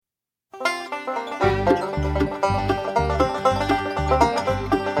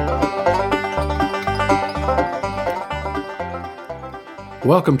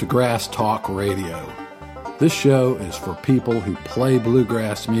Welcome to Grass Talk Radio. This show is for people who play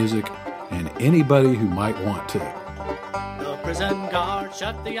bluegrass music and anybody who might want to. The prison guard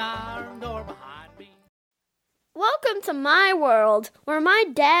shut the iron door behind me. Welcome to my world, where my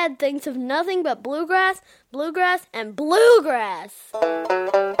dad thinks of nothing but bluegrass, bluegrass, and bluegrass.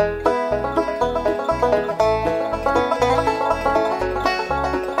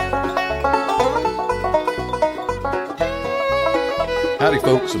 Howdy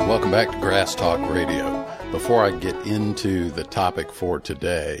folks, and welcome back to Grass Talk Radio. Before I get into the topic for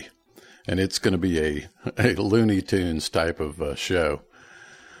today, and it's going to be a Looney Tunes type of show,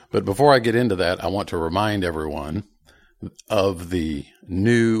 but before I get into that, I want to remind everyone of the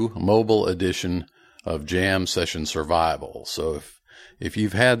new mobile edition of Jam Session Survival. So if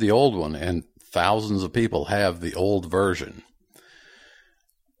you've had the old one, and thousands of people have the old version,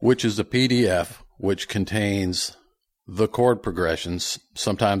 which is a PDF which contains the chord progressions,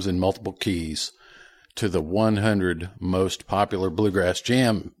 sometimes in multiple keys, to the 100 most popular bluegrass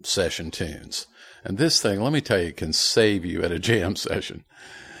jam session tunes. And this thing, let me tell you, can save you at a jam session.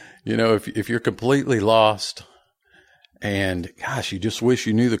 You know, if you're completely lost and, gosh, you just wish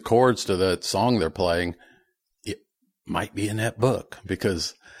you knew the chords to that song they're playing, it might be in that book.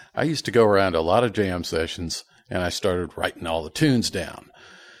 Because I used to go around to a lot of jam sessions, and I started writing all the tunes down.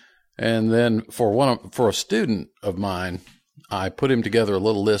 And then for a student of mine, I put him together a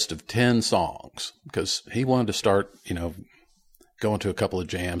little list of 10 songs because he wanted to start, going to a couple of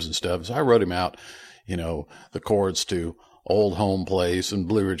jams and stuff. So I wrote him out, the chords to Old Home Place and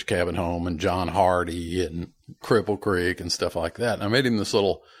Blue Ridge Cabin Home and John Hardy and Cripple Creek and stuff like that. And I made him this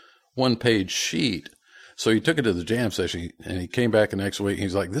little one-page sheet. So he took it to the jam session and he came back the next week and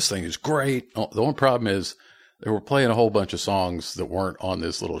he's like, this thing is great. Oh, the only problem is, they were playing a whole bunch of songs that weren't on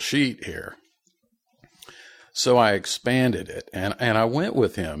this little sheet here. So I expanded it, and I went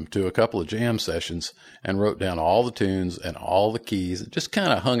with him to a couple of jam sessions and wrote down all the tunes and all the keys, and just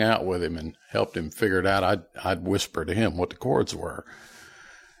kind of hung out with him and helped him figure it out. I'd whisper to him what the chords were.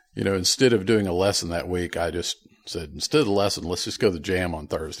 Instead of doing a lesson that week, I just said, instead of the lesson, let's just go to the jam on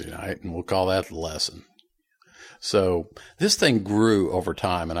Thursday night, and we'll call that the lesson. So this thing grew over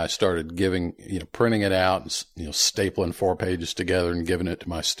time, and I started printing it out and, stapling 4 pages together and giving it to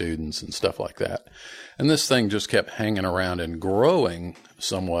my students and stuff like that. And this thing just kept hanging around and growing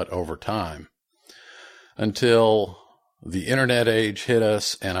somewhat over time until the internet age hit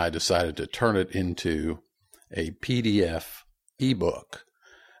us, and I decided to turn it into a PDF ebook.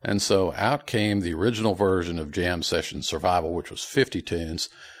 And so out came the original version of Jam Session Survival, which was 50 tunes.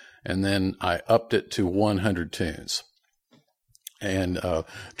 And then I upped it to 100 tunes. And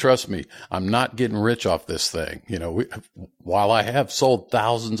trust me, I'm not getting rich off this thing. While I have sold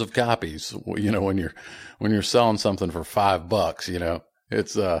thousands of copies, when you're selling something for $5,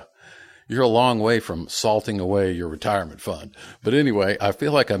 it's you're a long way from salting away your retirement fund. But anyway, I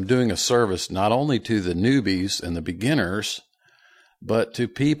feel like I'm doing a service not only to the newbies and the beginners, but to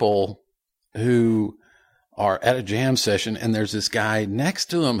people who are at a jam session and there's this guy next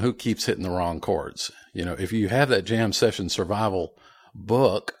to him who keeps hitting the wrong chords. If you have that Jam Session Survival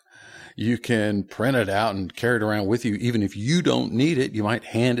book, you can print it out and carry it around with you. Even if you don't need it, you might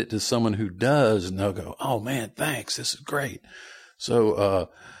hand it to someone who does, and they'll go, oh man, thanks. This is great. So,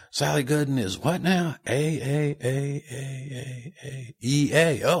 Sally Gooden is what now? A-A-A-A-A-E-A.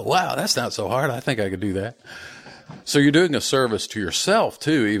 Oh, wow. That's not so hard. I think I could do that. So you're doing a service to yourself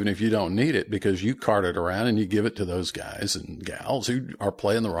too, even if you don't need it, because you cart it around and you give it to those guys and gals who are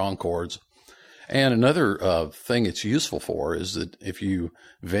playing the wrong chords. And another thing it's useful for is that if you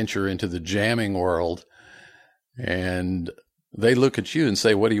venture into the jamming world and they look at you and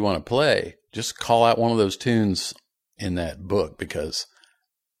say, what do you want to play? Just call out one of those tunes in that book, because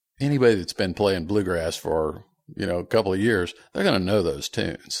anybody that's been playing bluegrass for, a couple of years, they're going to know those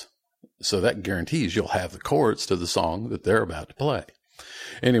tunes. So that guarantees you'll have the chords to the song that they're about to play.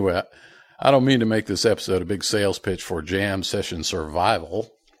 Anyway, I don't mean to make this episode a big sales pitch for Jam Session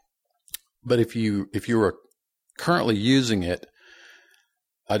Survival, but if you are currently using it,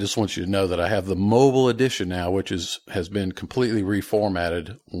 I just want you to know that I have the mobile edition now, which has been completely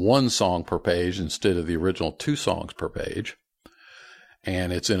reformatted, 1 song per page instead of the original 2 songs per page.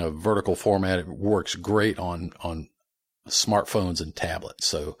 And it's in a vertical format. It works great on smartphones and tablets.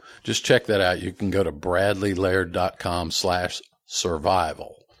 So just check that out. You can go to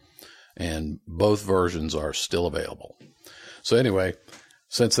bradleylaird.com/survival, and both versions are still available. So anyway,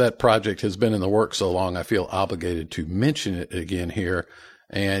 since that project has been in the works so long, I feel obligated to mention it again here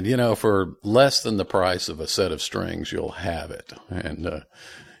And, for less than the price of a set of strings, you'll have it. And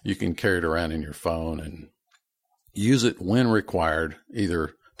you can carry it around in your phone and use it when required,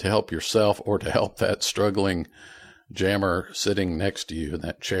 either to help yourself or to help that struggling jammer sitting next to you in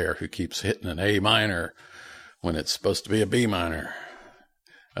that chair who keeps hitting an A minor when it's supposed to be a B minor.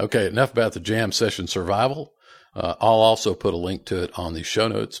 Okay, enough about the Jam Session Survival. I'll also put a link to it on the show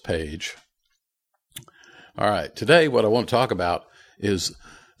notes page. All right, today what I want to talk about is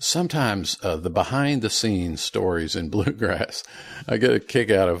sometimes the behind-the-scenes stories in bluegrass. I get a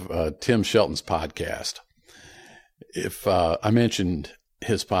kick out of Tim Shelton's podcast. If I mentioned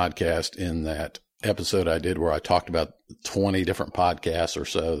his podcast in that episode I did where I talked about 20 different podcasts or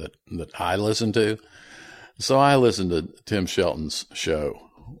so that I listen to. So I listened to Tim Shelton's show,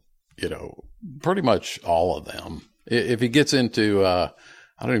 pretty much all of them. If he gets into, I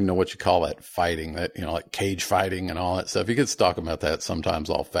don't even know what you call that fighting, that, like cage fighting and all that stuff. He gets talking about that. Sometimes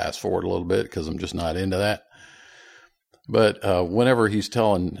I'll fast forward a little bit because I'm just not into that. But whenever he's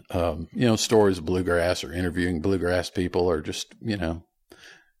telling, stories of bluegrass or interviewing bluegrass people or just,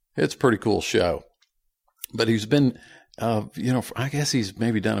 it's a pretty cool show. But he's been, I guess he's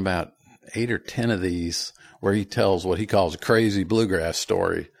maybe done about 8 or 10 of these where he tells what he calls a crazy bluegrass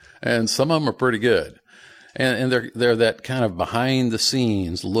story. And some of them are pretty good. And they're that kind of behind the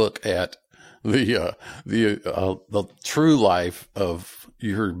scenes look at the true life of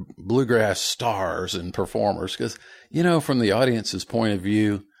your bluegrass stars and performers. Because, from the audience's point of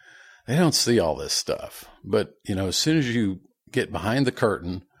view, they don't see all this stuff. But, as soon as you get behind the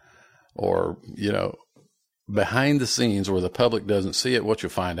curtain or, behind the scenes where the public doesn't see it, what you'll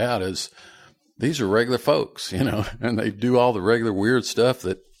find out is these are regular folks, and they do all the regular weird stuff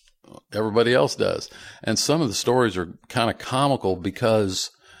that everybody else does. And some of the stories are kind of comical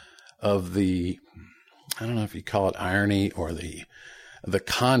because of the, I don't know if you call it irony or the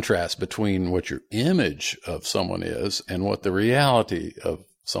contrast between what your image of someone is and what the reality of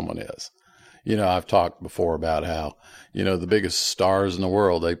someone is. I've talked before about how, the biggest stars in the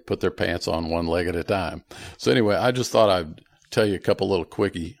world, they put their pants on one leg at a time. So anyway, I just thought I'd tell you a couple little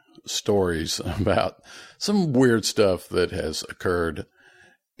quickie stories about some weird stuff that has occurred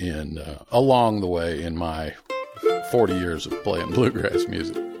along the way in my 40 years of playing bluegrass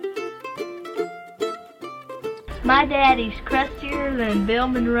music. My daddy's crustier than Bill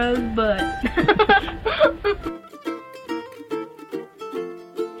Monroe's butt.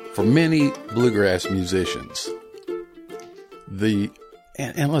 For many bluegrass musicians,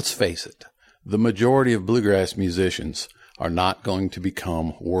 and let's face it, the majority of bluegrass musicians are not going to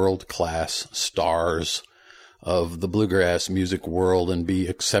become world-class stars of the bluegrass music world and be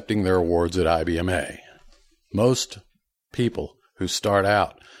accepting their awards at IBMA. Most people who start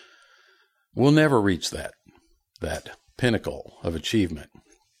out will never reach that pinnacle of achievement.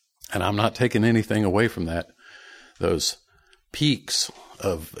 And I'm not taking anything away from that. Those peaks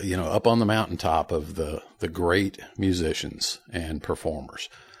of, up on the mountaintop of the great musicians and performers.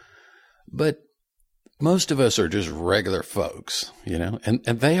 But most of us are just regular folks, and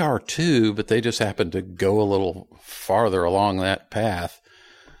they are too, but they just happen to go a little farther along that path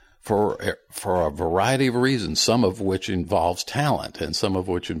for a variety of reasons, some of which involves talent and some of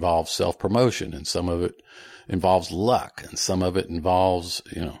which involves self-promotion and some of it involves luck and some of it involves,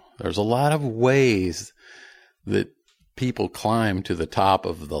 there's a lot of ways that people climb to the top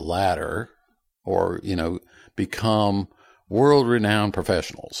of the ladder or, become world-renowned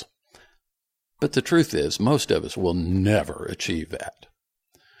professionals. But the truth is, most of us will never achieve that.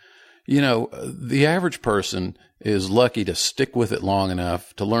 The average person is lucky to stick with it long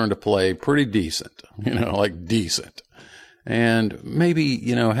enough to learn to play pretty decent, like decent. And maybe,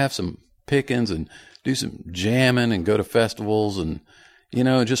 have some pickings and do some jamming and go to festivals and,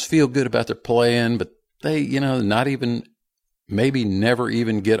 just feel good about their playing. But they, not even, maybe never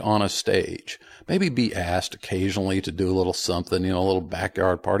even get on a stage. Maybe be asked occasionally to do a little something, a little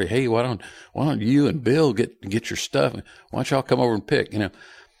backyard party. Hey, why don't you and Bill get your stuff? Why don't y'all come over and pick?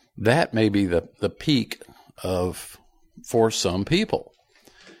 That may be the peak for some people.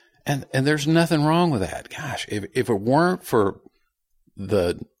 And there's nothing wrong with that. Gosh, if it weren't for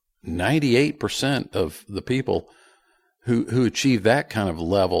the 98% of the people who achieve that kind of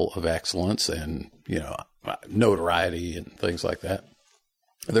level of excellence and, notoriety and things like that,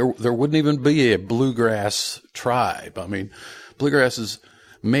 there wouldn't even be a bluegrass tribe. I mean, bluegrass is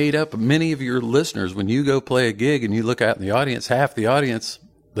made up of many of your listeners. When you go play a gig and you look out in the audience, half the audience,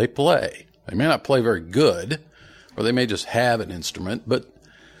 they play. They may not play very good, or they may just have an instrument, but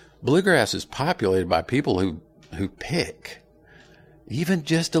bluegrass is populated by people who pick. even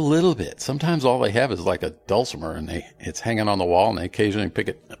just a little bit. Sometimes all they have is like a dulcimer, and it's hanging on the wall, and they occasionally pick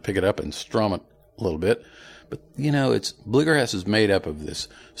it up and strum it a little bit. But, bluegrass is made up of this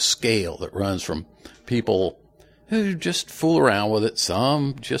scale that runs from people who just fool around with it.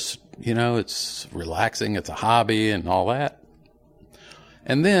 Some just, it's relaxing, it's a hobby and all that.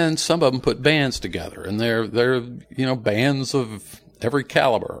 And then some of them put bands together, and they're bands of every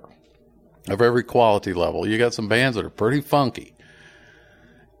caliber, of every quality level. You got some bands that are pretty funky.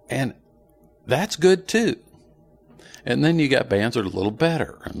 And that's good too. And then you got bands that are a little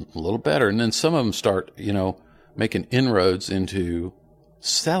better and a little better. And then some of them start, making inroads into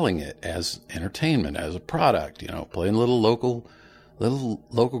selling it as entertainment, as a product, playing little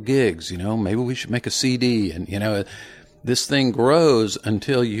local gigs, maybe we should make a CD. And, this thing grows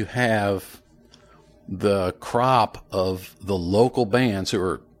until you have the crop of the local bands who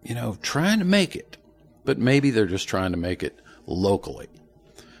are, trying to make it, but maybe they're just trying to make it locally.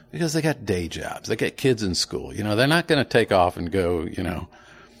 Because they got day jobs, they got kids in school. They're not going to take off and go,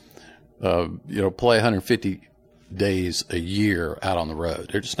 play 150 days a year out on the road.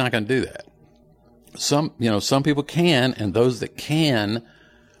 They're just not going to do that. Some people can, and those that can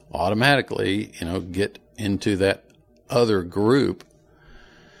automatically, get into that other group.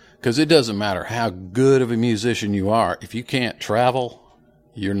 Because it doesn't matter how good of a musician you are, if you can't travel,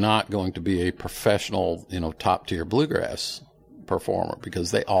 you're not going to be a professional, top tier bluegrass performer,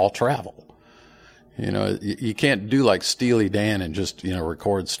 because they all travel. You can't do like Steely Dan and just,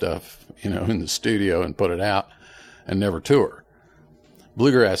 record stuff, in the studio and put it out and never tour.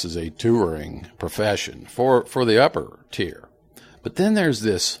 Bluegrass is a touring profession for the upper tier. But then there's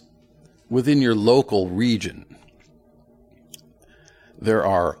this within your local region. There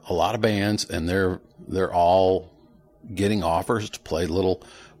are a lot of bands, and they're all getting offers to play little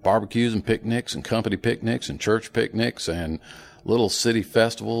barbecues and picnics and company picnics and church picnics and little city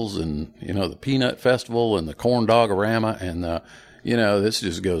festivals, and, the Peanut Festival and the Corn Dog-a-rama, and this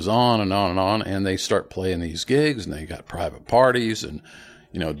just goes on and on and on. And they start playing these gigs, and they got private parties, and,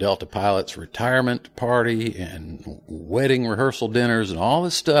 Delta Pilot's retirement party and wedding rehearsal dinners and all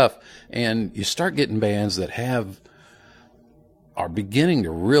this stuff. And you start getting bands that are beginning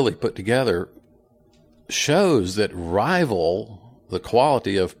to really put together shows that rival the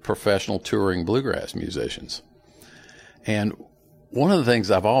quality of professional touring bluegrass musicians. And one of the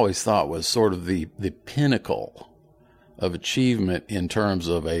things I've always thought was sort of the pinnacle of achievement in terms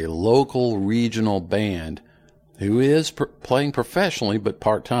of a local regional band who is playing professionally but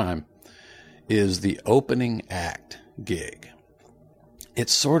part-time is the opening act gig.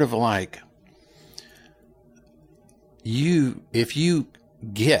 It's sort of like if you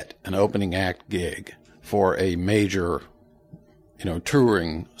get an opening act gig for a major,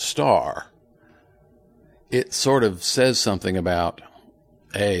 touring star, it sort of says something about,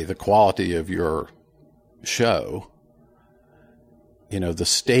 the quality of your show, the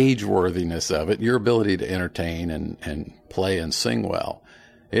stage worthiness of it, your ability to entertain and play and sing well.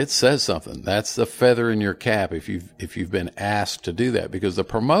 It says something. That's the feather in your cap if you've been asked to do that, because the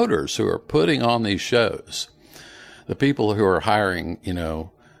promoters who are putting on these shows, the people who are hiring,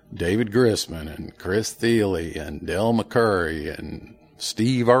 David Grisman and Chris Thiele and Del McCurry and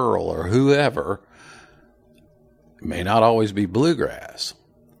Steve Earle or whoever, may not always be bluegrass.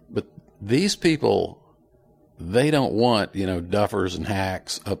 But these people, they don't want, duffers and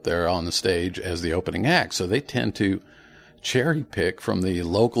hacks up there on the stage as the opening act. So they tend to cherry pick from the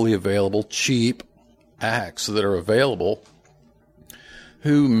locally available cheap acts that are available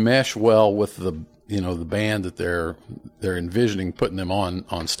who mesh well with the band that they're envisioning putting them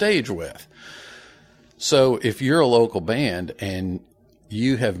on stage with. So if you're a local band and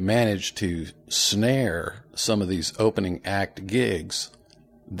you have managed to snare some of these opening act gigs,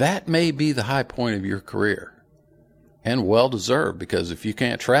 that may be the high point of your career, and well deserved, because if you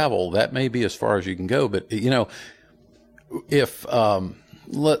can't travel, that may be as far as you can go. But if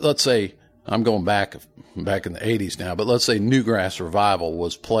let's say, I'm going back in the 80s now, but let's say Newgrass Revival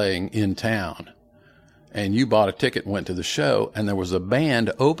was playing in town, and you bought a ticket and went to the show, and there was a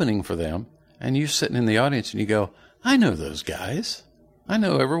band opening for them, and you're sitting in the audience and you go, I know those guys. I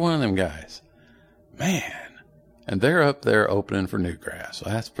know every one of them guys. Man. And they're up there opening for Newgrass.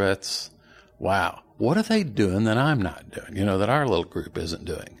 That's wow. What are they doing that I'm not doing? That our little group isn't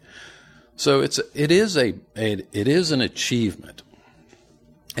doing. So it is an achievement,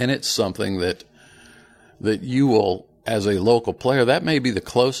 and it's something that you will, as a local player, that may be the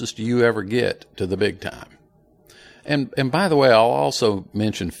closest you ever get to the big time. And by the way, I'll also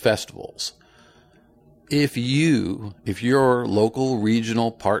mention festivals. If your local,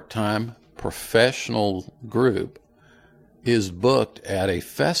 regional, part-time, professional group is booked at a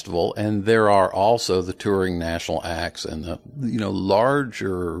festival, and there are also the touring national acts and the,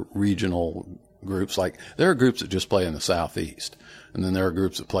 larger regional groups. Like, there are groups that just play in the Southeast, and then there are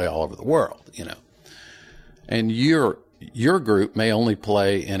groups that play all over the world, And your group may only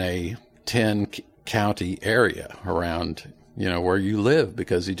play in a 10 county area around, where you live,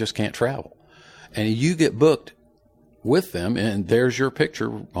 because you just can't travel. And you get booked with them, and there's your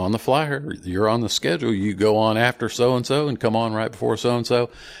picture on the flyer. You're on the schedule. You go on after so-and-so and come on right before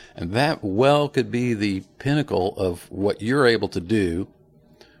so-and-so. And that well could be the pinnacle of what you're able to do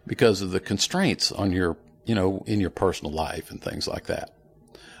because of the constraints on your, in your personal life and things like that.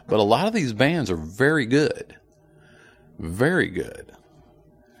 But a lot of these bands are very good. Very good.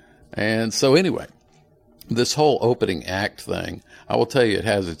 And so anyway, this whole opening act thing, I will tell you, it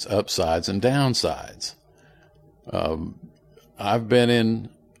has its upsides and downsides. I've been in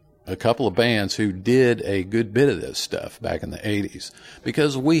a couple of bands who did a good bit of this stuff back in the 80s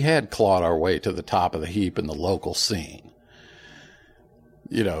because we had clawed our way to the top of the heap in the local scene,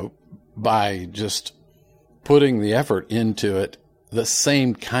 by just putting the effort into it, the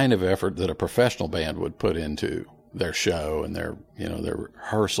same kind of effort that a professional band would put into their show and their, their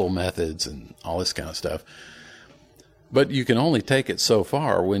rehearsal methods and all this kind of stuff. But you can only take it so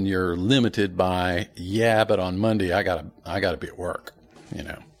far when you're limited by, but on Monday I gotta be at work,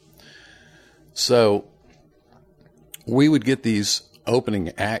 So we would get these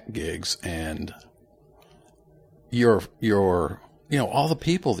opening act gigs, and your all the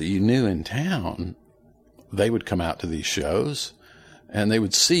people that you knew in town, they would come out to these shows, and they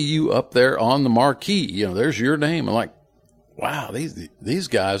would see you up there on the marquee. There's your name. I'm like, wow, these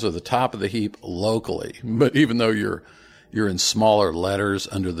guys are the top of the heap locally. But even though you're in smaller letters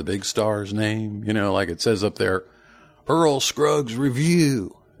under the big star's name, like it says up there, Earl Scruggs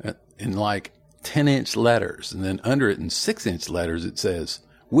Review in like 10-inch letters. And then under it in 6-inch letters, it says,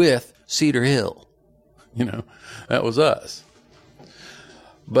 with Cedar Hill. That was us.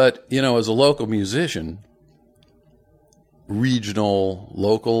 But, as a local musician, regional,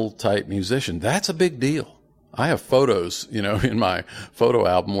 local type musician, that's a big deal. I have photos, in my photo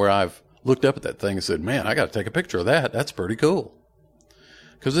album where I've looked up at that thing and said, man, I got to take a picture of that. That's pretty cool.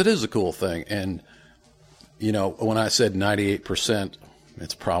 Because it is a cool thing. And, when I said 98%,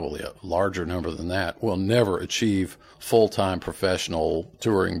 it's probably a larger number than that, will never achieve full-time professional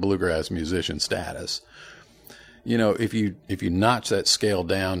touring bluegrass musician status. If you notch that scale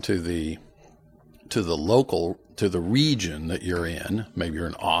down to the local, to the region that you're in, maybe you're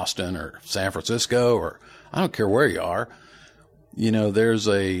in Austin or San Francisco, or I don't care where you are, there's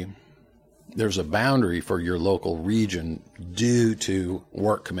a boundary for your local region due to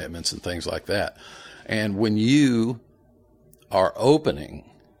work commitments and things like that. And when you are opening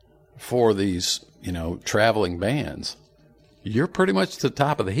for these, traveling bands, you're pretty much to the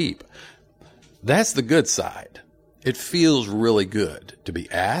top of the heap. That's the good side. It feels really good to be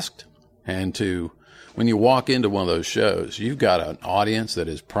asked, and when you walk into one of those shows, you've got an audience that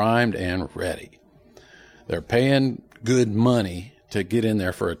is primed and ready. They're paying good money to get in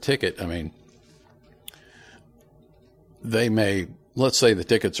there for a ticket. I mean, let's say the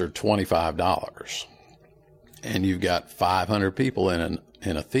tickets are $25, and you've got 500 people in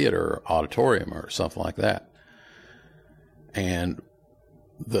a theater or auditorium or something like that. And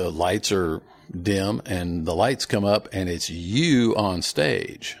the lights are dim and the lights come up and it's you on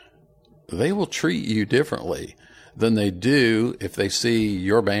stage. They will treat you differently than they do if they see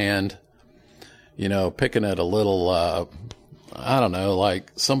your band, picking at a little,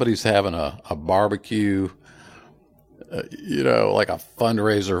 like somebody's having a barbecue, like a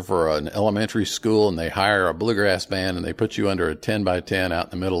fundraiser for an elementary school, and they hire a bluegrass band and they put you under a 10x10 out in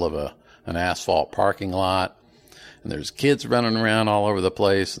the middle of an asphalt parking lot. And there's kids running around all over the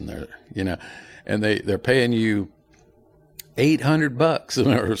place, and they're paying you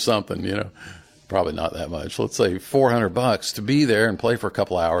 $800 or something, probably not that much. Let's say $400 to be there and play for a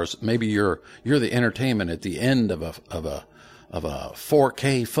couple hours. Maybe you're the entertainment at the end of a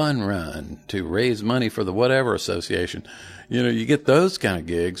 4K fun run to raise money for the whatever association. You get those kind of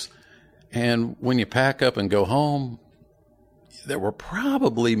gigs. And when you pack up and go home, there were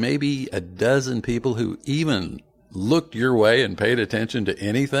probably maybe a dozen people who even looked your way and paid attention to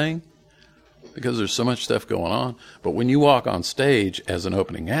anything, because there's so much stuff going on. But when you walk on stage as an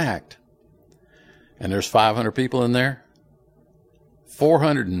opening act and there's 500 people in there,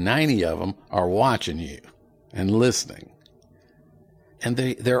 490 of them are watching you and listening. And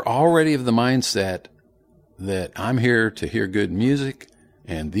they're already of the mindset that I'm here to hear good music,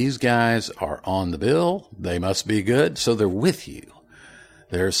 and these guys are on the bill. They must be good. So they're with you.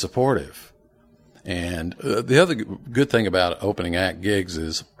 They're supportive. And the other good thing about opening act gigs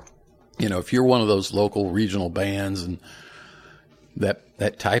is, if you're one of those local regional bands and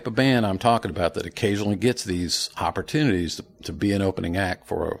that type of band I'm talking about that occasionally gets these opportunities to be an opening act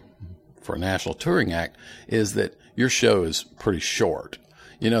for a national touring act, is that your show is pretty short.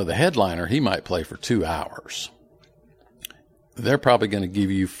 The headliner, he might play for 2 hours. They're probably going to give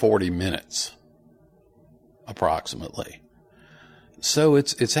you 40 minutes, approximately. So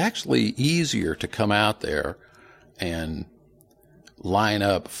it's actually easier to come out there and line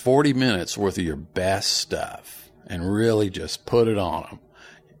up 40 minutes worth of your best stuff and really just put it on them.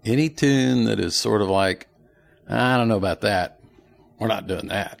 Any tune that is sort of like, I don't know about that, we're not doing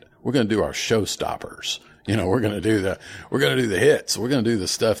that. We're going to do our showstoppers. We're going to do the hits. We're going to do the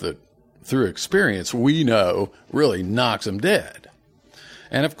stuff that through experience we know really knocks them dead.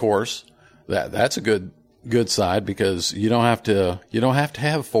 And of course, that's a good side, because you don't have to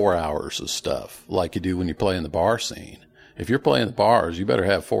have 4 hours of stuff like you do when you play in the bar scene. If you're playing the bars, you better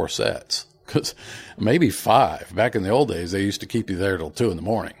have 4 sets, because maybe 5. Back in the old days, they used to keep you there till 2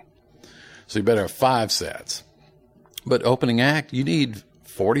 a.m. So you better have 5 sets. But opening act, you need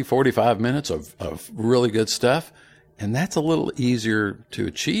 40, 45 minutes of really good stuff. And that's a little easier to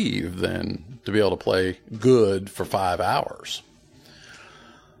achieve than to be able to play good for 5 hours.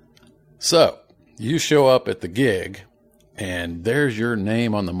 So you show up at the gig and there's your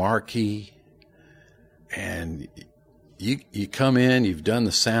name on the marquee, and you come in, you've done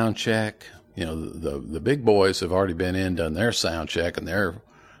the sound check. The big boys have already been in, done their sound check, and they're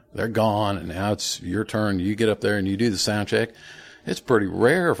gone, and now it's your turn. You get up there and you do the sound check. It's pretty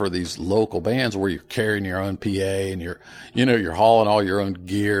rare for these local bands where you're carrying your own PA and you're hauling all your own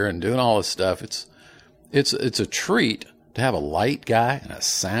gear and doing all this stuff. It's a treat to have a light guy and a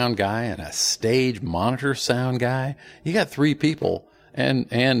sound guy and a stage monitor sound guy. You got 3 people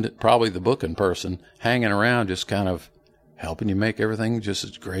and probably the booking person hanging around, just kind of helping you make everything just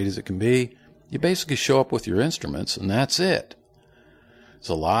as great as it can be. You basically show up with your instruments and that's it. It's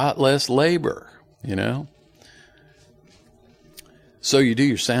a lot less labor, So you do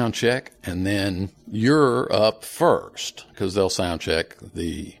your sound check, and then you're up first, because they'll sound check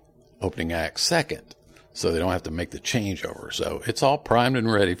the opening act second, so they don't have to make the changeover. So it's all primed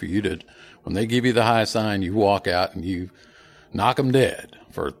and ready for you to, when they give you the high sign, you walk out and you knock them dead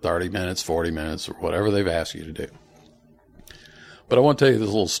for 30 minutes, 40 minutes, or whatever they've asked you to do. But I want to tell you this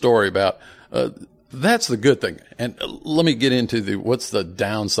little story about, that's the good thing. And let me get into what's the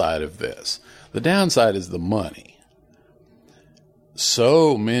downside of this. The downside is the money.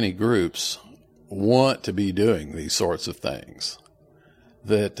 So many groups want to be doing these sorts of things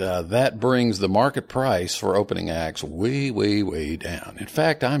that brings the market price for opening acts way, way, way down. In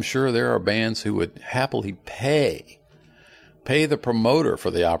fact, I'm sure there are bands who would happily pay the promoter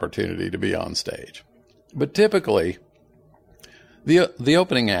for the opportunity to be on stage. But typically, the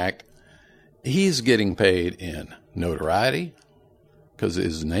opening act, he's getting paid in notoriety, because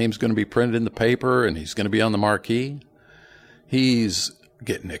his name's going to be printed in the paper and he's going to be on the marquee. He's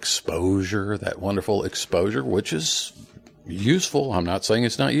getting exposure, that wonderful exposure, which is useful. I'm not saying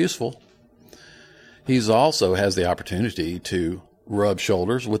it's not useful. He's also has the opportunity to rub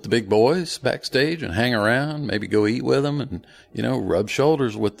shoulders with the big boys backstage and hang around, maybe go eat with them and, rub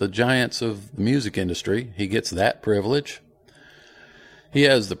shoulders with the giants of the music industry. He gets that privilege. He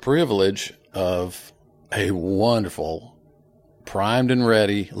has the privilege of a wonderful, primed and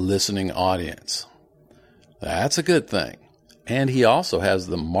ready listening audience. That's a good thing. And he also has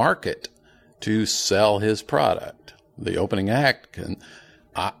the market to sell his product. The opening act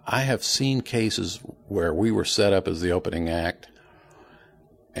I have seen cases where we were set up as the opening act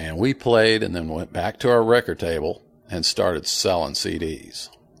and we played and then went back to our record table and started selling CDs.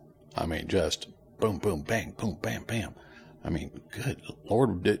 I mean, just boom, boom, bang, boom, bam, bam. I mean, good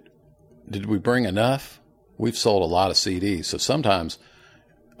Lord, did we bring enough? We've sold a lot of CDs. So sometimes,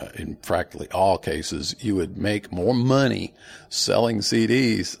 in practically all cases, you would make more money selling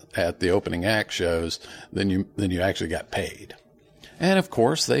CDs at the opening act shows than you actually got paid. And of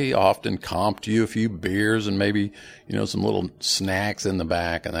course, they often comped you a few beers and maybe, some little snacks in the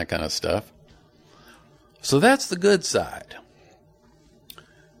back and that kind of stuff. So that's the good side.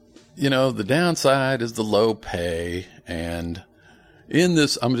 The downside is the low pay. And in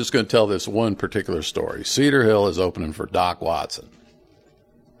this, I'm just going to tell this one particular story. Cedar Hill is opening for Doc Watson.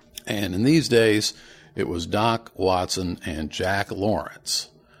 And in these days, it was Doc Watson and Jack Lawrence.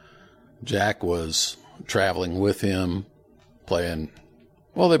 Jack was traveling with him, playing,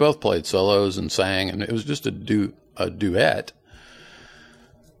 well, they both played solos and sang, and it was just a duet.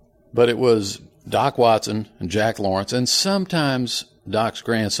 But it was Doc Watson and Jack Lawrence, and sometimes Doc's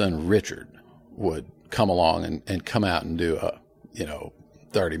grandson, Richard, would come along and come out and do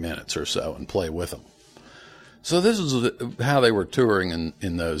 30 minutes or so and play with them. So this is how they were touring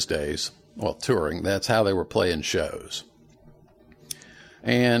in those days. Well, touring, that's how they were playing shows.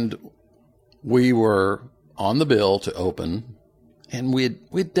 And we were on the bill to open, and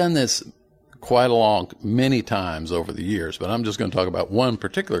we'd done this many times over the years, but I'm just going to talk about one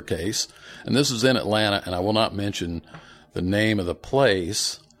particular case, and this is in Atlanta, and I will not mention the name of the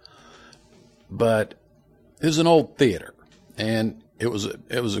place, but it was an old theater, and it was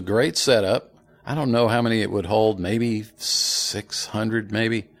a great setup. I don't know how many it would hold, maybe 600,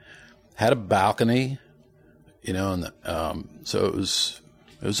 maybe. Had a balcony, and so it was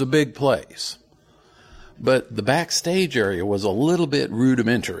a big place. But the backstage area was a little bit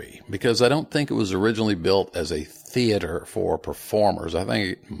rudimentary because I don't think it was originally built as a theater for performers. I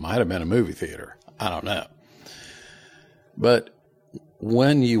think it might have been a movie theater. I don't know. But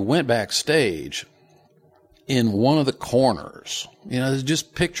when you went backstage, in one of the corners,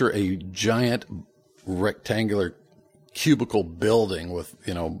 just picture a giant rectangular cubicle building with,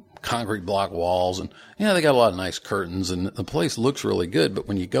 concrete block walls. And, they got a lot of nice curtains and the place looks really good. But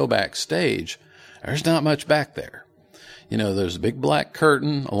when you go backstage, there's not much back there. There's a big black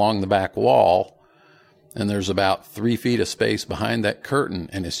curtain along the back wall, and there's about 3 feet of space behind that curtain,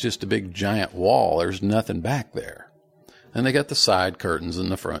 and it's just a big giant wall. There's nothing back there. And they got the side curtains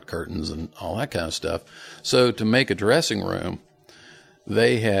and the front curtains and all that kind of stuff. So to make a dressing room,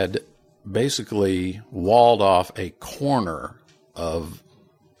 they had basically walled off a corner of,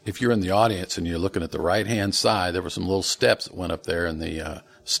 if you're in the audience and you're looking at the right-hand side, there were some little steps that went up there, and the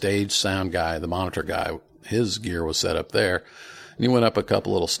stage sound guy, the monitor guy, his gear was set up there. And he went up a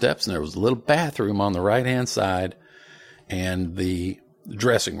couple little steps, and there was a little bathroom on the right-hand side and the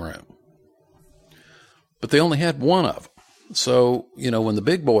dressing room. But they only had one of them. So, when the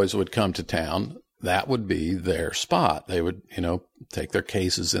big boys would come to town, that would be their spot. They would, take their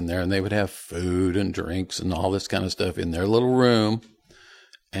cases in there, and they would have food and drinks and all this kind of stuff in their little room.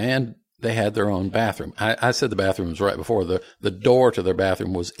 And they had their own bathroom. I said the bathroom was right before. The door to their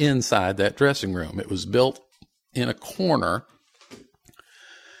bathroom was inside that dressing room. It was built in a corner.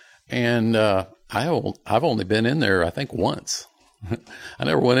 And I've only been in there, I think, once. I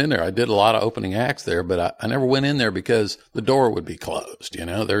never went in there. I did a lot of opening acts there, but I never went in there because the door would be closed.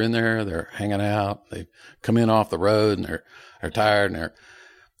 They're in there, they're hanging out. They come in off the road and they're tired.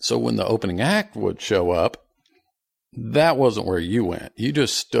 So when the opening act would show up, that wasn't where you went. You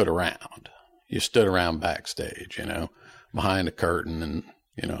just stood around. You stood around backstage, behind a curtain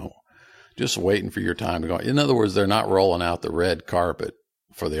and, just waiting for your time to go. In other words, they're not rolling out the red carpet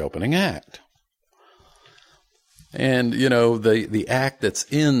for the opening act. And, the act that's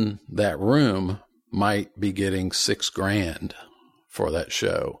in that room might be getting $6,000 for that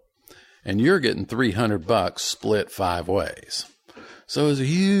show. And you're getting $300 split 5 ways. So it's a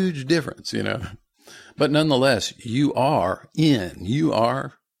huge difference, But nonetheless, you are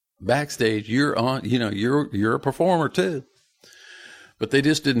backstage, you're on, you're a performer too. But they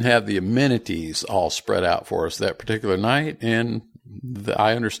just didn't have the amenities all spread out for us that particular night. And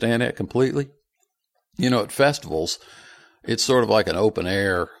I understand that completely. At festivals, it's sort of like an open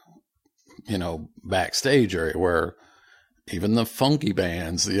air, backstage area where even the funky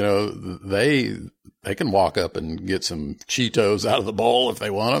bands, they can walk up and get some Cheetos out of the bowl if they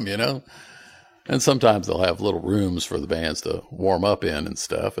want them, And sometimes they'll have little rooms for the bands to warm up in and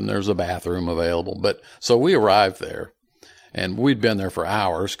stuff, and there's a bathroom available. But so we arrived there, and we'd been there for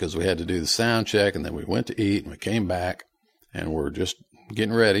hours because we had to do the sound check, and then we went to eat, and we came back, and we're just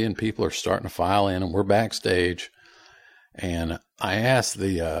getting ready, and people are starting to file in, and we're backstage. And I asked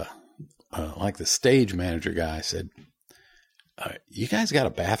the stage manager guy, I said, you guys got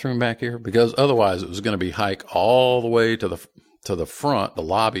a bathroom back here? Because otherwise it was going to be hike all the way to the front, the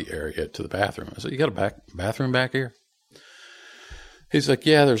lobby area, to the bathroom. I said, you got a bathroom back here? He's like,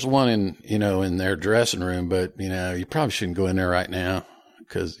 yeah, there's one in their dressing room, but, you probably shouldn't go in there right now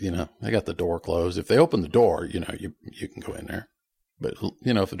because, they got the door closed. If they open the door, you can go in there. But,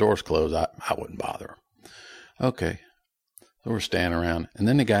 if the door's closed, I wouldn't bother. Okay. So we're standing around. And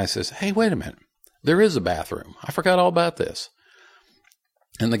then the guy says, hey, wait a minute. There is a bathroom. I forgot all about this.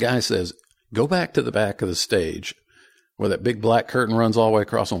 And the guy says, go back to the back of the stage where that big black curtain runs all the way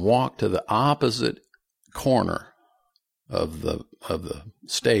across and walk to the opposite corner of the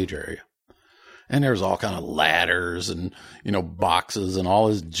stage area. And there's all kind of ladders and, boxes and all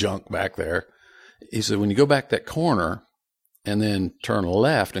this junk back there. He said, when you go back that corner, and then turn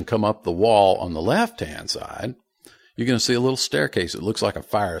left and come up the wall on the left-hand side, you're going to see a little staircase. It looks like a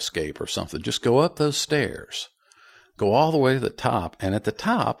fire escape or something. Just go up those stairs. Go all the way to the top. And at the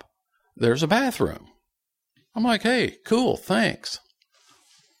top, there's a bathroom. I'm like, hey, cool, thanks.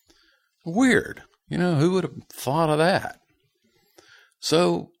 Weird. Who would have thought of that?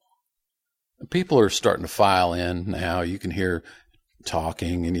 So people are starting to file in now. You can hear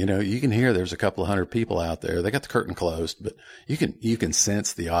talking, and you can hear there's a couple of hundred people out there. They got the curtain closed, but you can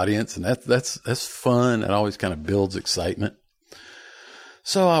sense the audience, and that's fun. It always kind of builds excitement.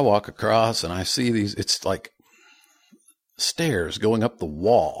 So I walk across and I see these, it's like stairs going up the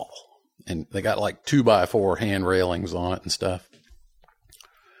wall, and they got like 2x4 hand railings on it and stuff.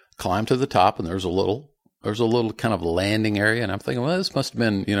 Climb to the top, and there's a little kind of landing area, and I'm thinking, well, this must have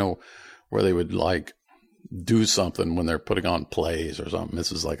been, where they would like do something when they're putting on plays or something.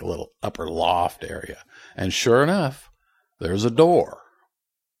 This is like a little upper loft area. And sure enough, there's a door.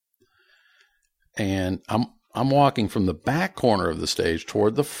 And I'm walking from the back corner of the stage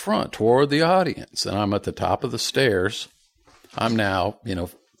toward the front, toward the audience. And I'm at the top of the stairs. I'm now,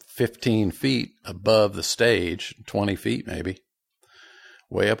 15 feet above the stage, 20 feet maybe,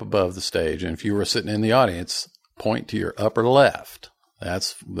 way up above the stage. And if you were sitting in the audience, point to your upper left.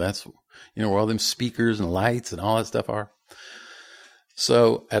 That's where all them speakers and lights and all that stuff are.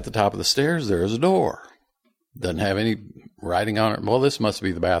 So at the top of the stairs, there's a door. Doesn't have any writing on it. Well, this must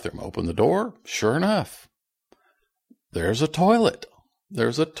be the bathroom. Open the door. Sure enough, there's a toilet.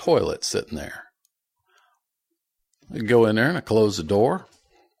 There's a toilet sitting there. I go in there and I close the door.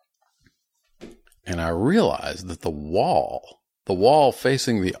 And I realize that the wall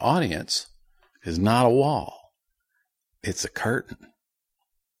facing the audience is not a wall. It's a curtain.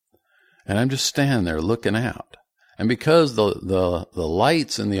 And I'm just standing there looking out. And because the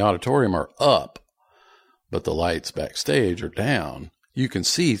lights in the auditorium are up, but the lights backstage are down, you can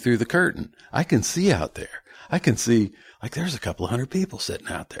see through the curtain. I can see out there. I can see, like, there's a couple of hundred people sitting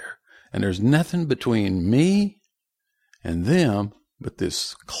out there. And there's nothing between me and them but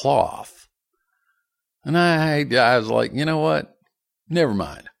this cloth. And I was like, you know what? Never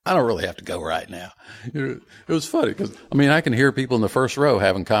mind. I don't really have to go right now. It was funny because, I can hear people in the first row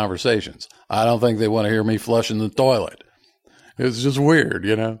having conversations. I don't think they want to hear me flushing the toilet. It's just weird,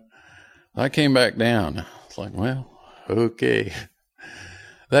 I came back down. It's like, well, okay.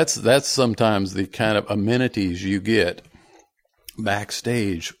 That's sometimes the kind of amenities you get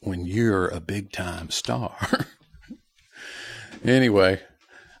backstage when you're a big time star. Anyway,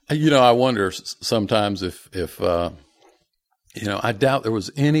 I wonder sometimes if I doubt there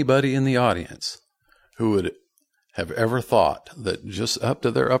was anybody in the audience who would have ever thought that just up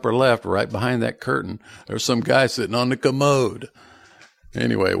to their upper left, right behind that curtain, there's some guy sitting on the commode.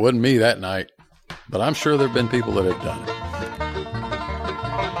 Anyway, it wasn't me that night, but I'm sure there have been people that have done it.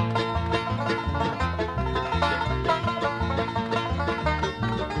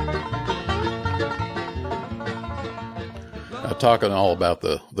 I'm talking all about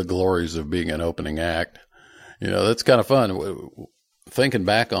the glories of being an opening act. That's kind of fun. Thinking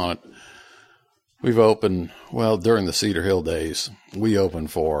back on it, we've opened, during the Cedar Hill days, we opened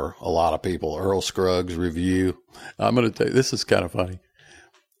for a lot of people. Earl Scruggs Revue. I'm going to tell you, this is kind of funny.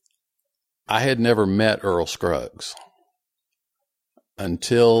 I had never met Earl Scruggs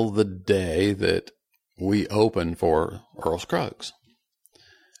until the day that we opened for Earl Scruggs.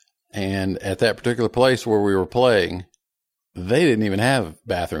 And at that particular place where we were playing, they didn't even have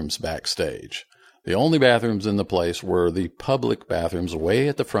bathrooms backstage. The only bathrooms in the place were the public bathrooms way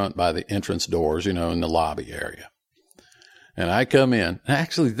at the front by the entrance doors, in the lobby area. And I come in.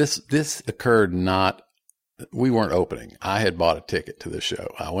 Actually, this occurred we weren't opening. I had bought a ticket to this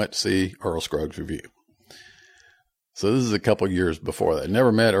show. I went to see Earl Scruggs Revue. So this is a couple of years before that.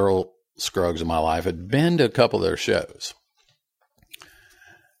 Never met Earl Scruggs in my life. Had been to a couple of their shows.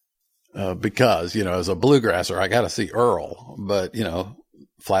 Because, as a bluegrasser, I got to see Earl. But,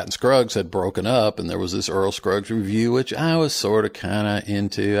 Flatt and Scruggs had broken up, and there was this Earl Scruggs Revue, which I was sort of kind of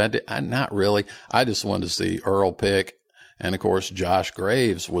into. Not really. I just wanted to see Earl pick. And, of course, Josh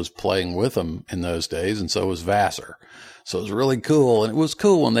Graves was playing with them in those days, and so was Vassar. So it was really cool. And it was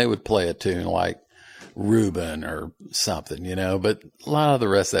cool when they would play a tune like Reuben or something, But a lot of the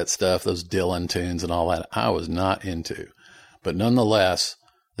rest of that stuff, those Dylan tunes and all that, I was not into. But nonetheless,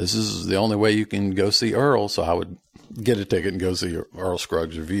 this is the only way you can go see Earl, so I would get a ticket and go see Earl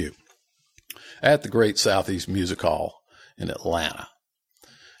Scruggs Revue at the Great Southeast Music Hall in Atlanta.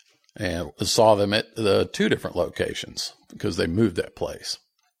 And saw them at the two different locations because they moved that place.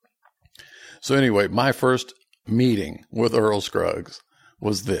 So anyway, my first meeting with Earl Scruggs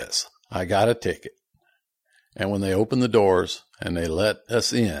was this. I got a ticket. And when they opened the doors and they let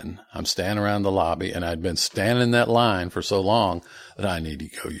us in, I'm standing around the lobby, and I'd been standing in that line for so long that I need to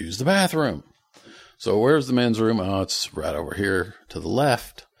go use the bathroom. So where's the men's room? Oh, it's right over here to the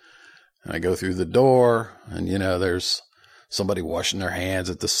left. And I go through the door, and, there's somebody washing their hands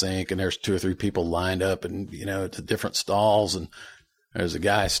at the sink, and there's 2 or 3 people lined up and, at the different stalls. And there's a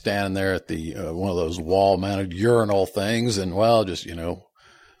guy standing there at the one of those wall-mounted urinal things, and, just,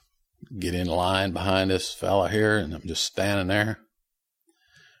 get in line behind this fella here, and I'm just standing there,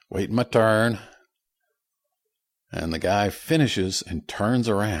 waiting my turn. And the guy finishes and turns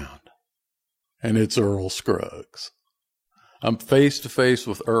around, and it's Earl Scruggs. I'm face to face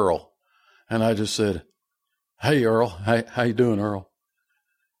with Earl. And I just said, "Hey, Earl, how you doing, Earl?"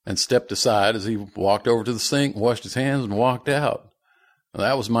 And stepped aside as he walked over to the sink, washed his hands, and walked out. And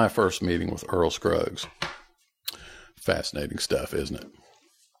that was my first meeting with Earl Scruggs. Fascinating stuff, isn't it?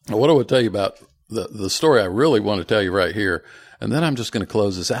 Now, what I would tell you about the story I really want to tell you right here, and then I'm just going to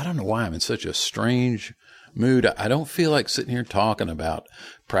close this. I don't know why I'm in such a strange mood. I don't feel like sitting here talking about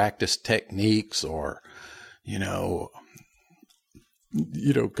practice techniques or,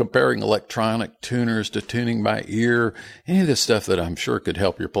 comparing electronic tuners to tuning by ear, any of this stuff that I'm sure could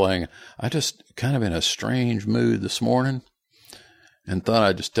help your playing. I just kind of in a strange mood this morning and thought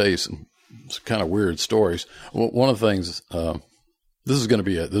I'd just tell you some kind of weird stories. Well, one of the things, this is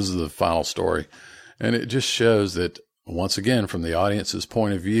the final story, and it just shows that, once again, from the audience's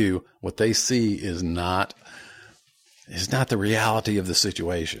point of view, what they see is not the reality of the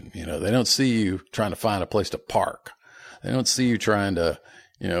situation. They don't see you trying to find a place to park. They don't see you trying to,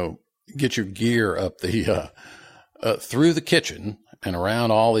 get your gear up the through the kitchen and around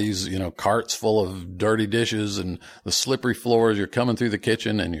all these, carts full of dirty dishes and the slippery floors. You're coming through the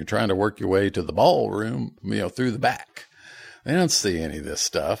kitchen and you're trying to work your way to the ballroom, through the back. They don't see any of this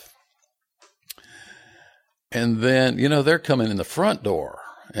stuff. And then, they're coming in the front door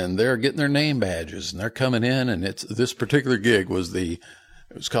and they're getting their name badges and they're coming in, and this particular gig was it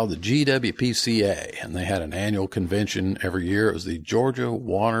was called the GWPCA, and they had an annual convention every year. It was the Georgia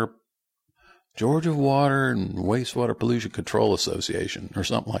Water and Wastewater Pollution Control Association or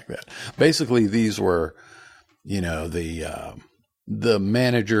something like that. Basically, these were, the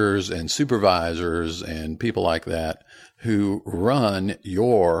managers and supervisors and people like that who run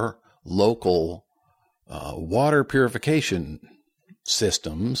your local water purification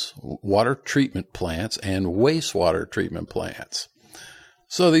systems, water treatment plants, and wastewater treatment plants.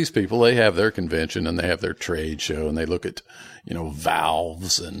 So these people, they have their convention and they have their trade show, and they look at,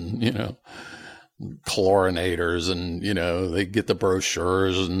 valves and, chlorinators, and, they get the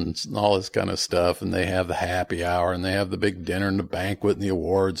brochures and all this kind of stuff. And they have the happy hour, and they have the big dinner and the banquet and the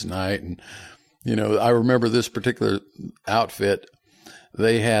awards night. And, I remember this particular outfit,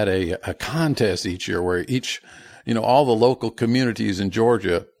 they had a contest each year where all the local communities in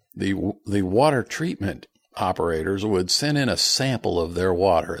Georgia, the water treatment operators would send in a sample of their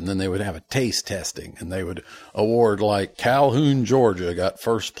water, and then they would have a taste testing, and they would award, like, Calhoun, Georgia got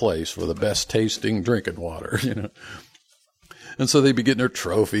first place for the best tasting drinking water, And so they'd be getting their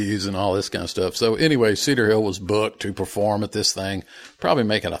trophies and all this kind of stuff. So anyway, Cedar Hill was booked to perform at this thing, probably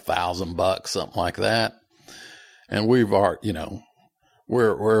making $1,000, something like that. And we're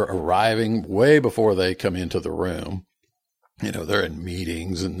arriving way before they come into the room. They're in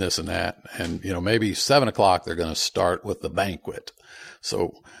meetings and this and that. And, maybe 7:00, they're going to start with the banquet.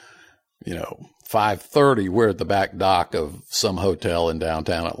 So, 5:30, we're at the back dock of some hotel in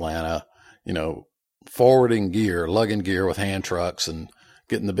downtown Atlanta, forwarding gear, lugging gear with hand trucks and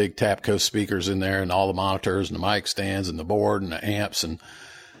getting the big Tapco speakers in there and all the monitors and the mic stands and the board and the amps and,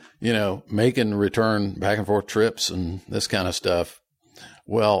 making return back and forth trips and this kind of stuff.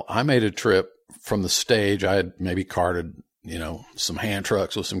 Well, I made a trip from the stage. I had maybe carted, some hand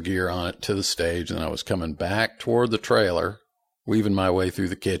trucks with some gear on it to the stage. And I was coming back toward the trailer, weaving my way through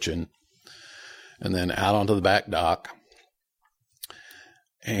the kitchen and then out onto the back dock.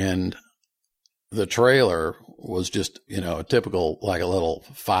 And the trailer was just, a typical, like a little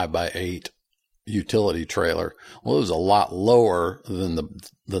 5x8 utility trailer. Well, it was a lot lower than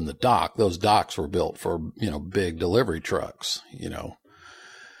the dock. Those docks were built for, big delivery trucks,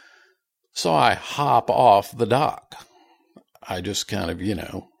 So I hop off the dock. I just kind of,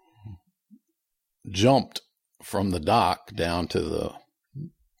 jumped from the dock down to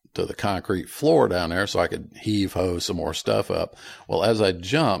the concrete floor down there so I could heave ho some more stuff up. Well, as I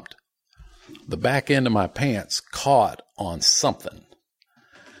jumped, the back end of my pants caught on something.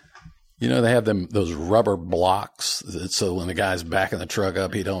 They have those rubber blocks, so when the guy's backing the truck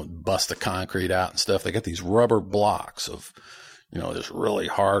up, he don't bust the concrete out and stuff. They got these rubber blocks of, this really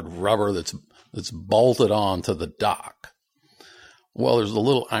hard rubber that's bolted onto the dock. Well, there's a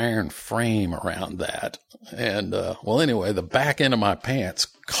little iron frame around that. And, anyway, the back end of my pants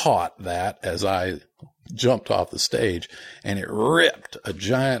caught that as I, jumped off the stage, and it ripped a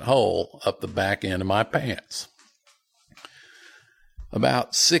giant hole up the back end of my pants.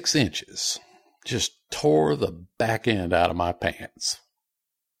 About 6 inches. Just tore the back end out of my pants.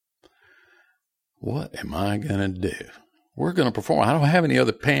 What am I going to do? We're going to perform. I don't have any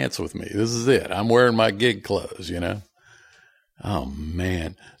other pants with me. This is it. I'm wearing my gig clothes, you know. Oh,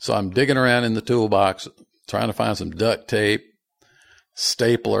 man. So I'm digging around in the toolbox, trying to find some duct tape,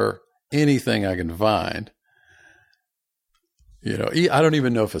 stapler, anything I can find. You know, I don't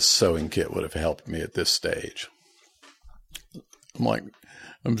even know if a sewing kit would have helped me at this stage.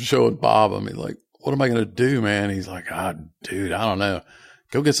 I'm showing Bob. I'm like, what am I going to do, man? He's like, dude, I don't know.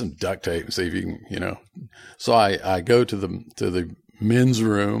 Go get some duct tape and see if you can, you know. So I go to the men's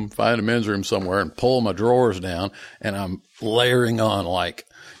room, find a men's room somewhere and pull my drawers down, and I'm layering on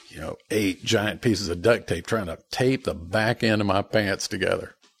 8 giant pieces of duct tape, trying to tape the back end of my pants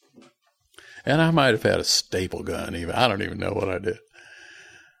together. And I might have had a staple gun even. I don't even know what I did.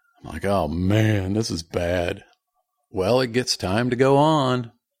 I'm like, oh man, this is bad. Well, it gets time to go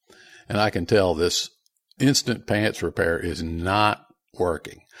on. And I can tell this instant pants repair is not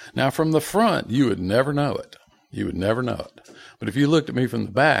working. Now, from the front, you would never know it. You would never know it. But if you looked at me from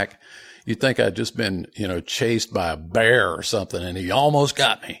the back, you'd think I'd just been, chased by a bear or something, and he almost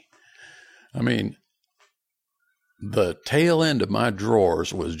got me. I mean, the tail end of my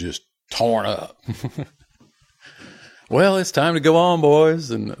drawers was just torn up. Well, it's time to go on,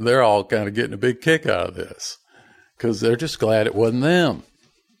 boys. And they're all kind of getting a big kick out of this because they're just glad it wasn't them.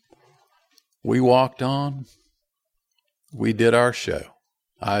 We walked on. We did our show.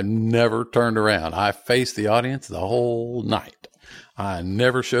 I never turned around. I faced the audience the whole night. I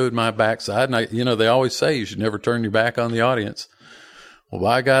never showed my backside. And they always say you should never turn your back on the audience. Well,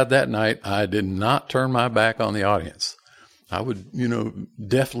 by God, that night, I did not turn my back on the audience. I would,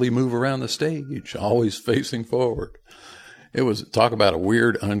 deftly move around the stage, always facing forward. It was, talk about a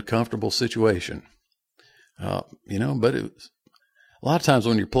weird, uncomfortable situation. But it was, a lot of times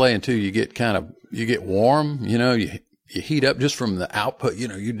when you're playing too, you get warm, you heat up just from the output.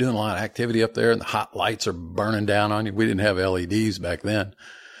 You're doing a lot of activity up there and the hot lights are burning down on you. We didn't have LEDs back then,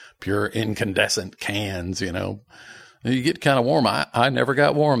 pure incandescent cans, You get kind of warm. I never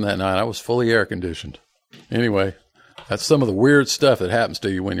got warm that night. I was fully air conditioned. Anyway, that's some of the weird stuff that happens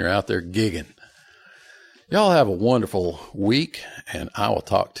to you when you're out there gigging. Y'all have a wonderful week, and I will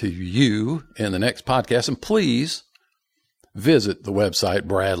talk to you in the next podcast. And please visit the website,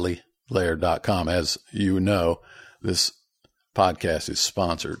 bradleylaird.com. As you know, this podcast is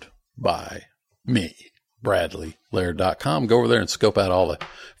sponsored by me, bradleylaird.com. Go over there and scope out all the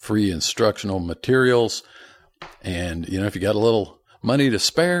free instructional materials. And, if you got a little money to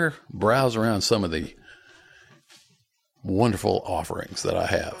spare, browse around some of the wonderful offerings that I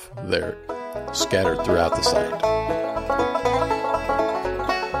have there scattered throughout the site.